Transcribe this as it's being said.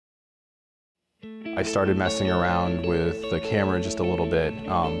I started messing around with the camera just a little bit,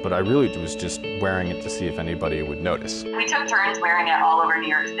 but I really was just wearing it to see if anybody would notice. We took turns wearing it all over New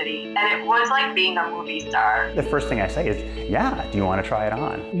York City, and it was like being a movie star. The first thing I say is, yeah, do you want to try it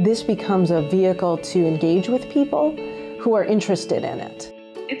on? This becomes a vehicle to engage with people who are interested in it.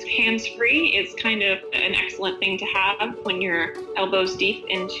 It's hands-free. It's kind of an excellent thing to have when you're elbows deep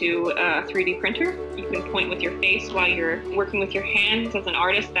into a 3D printer. You can point with your face while you're working with your hands. As an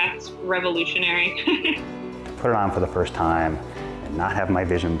artist, that's revolutionary. To put it on for the first time and not have my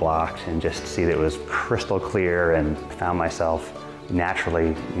vision blocked and just see that it was crystal clear, and found myself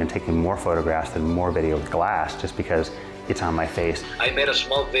naturally taking more photographs and more video with glass just because it's on my face. I made a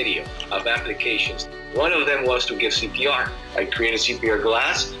small video of applications. One of them was to give CPR. I created CPR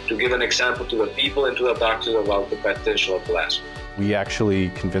glass to give an example to the people and to the doctors about the potential of glass. We actually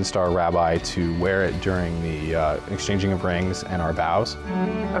convinced our rabbi to wear it during the exchanging of rings and our vows.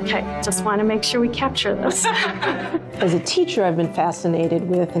 Okay, just want to make sure we capture this. As a teacher, I've been fascinated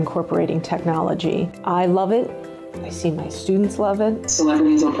with incorporating technology. I love it. I see my students love it.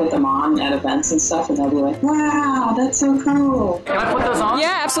 Celebrities will put them on at events and stuff, and they'll be like, wow, that's so cool. Can I put those on?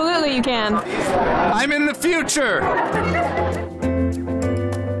 Yeah, absolutely you can. I'm in the future!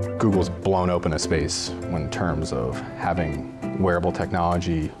 Google's blown open a space in terms of having wearable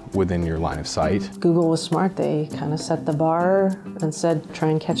technology within your line of sight. Google was smart. They kind of set the bar and said, try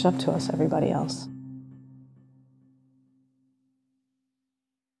and catch up to us, everybody else.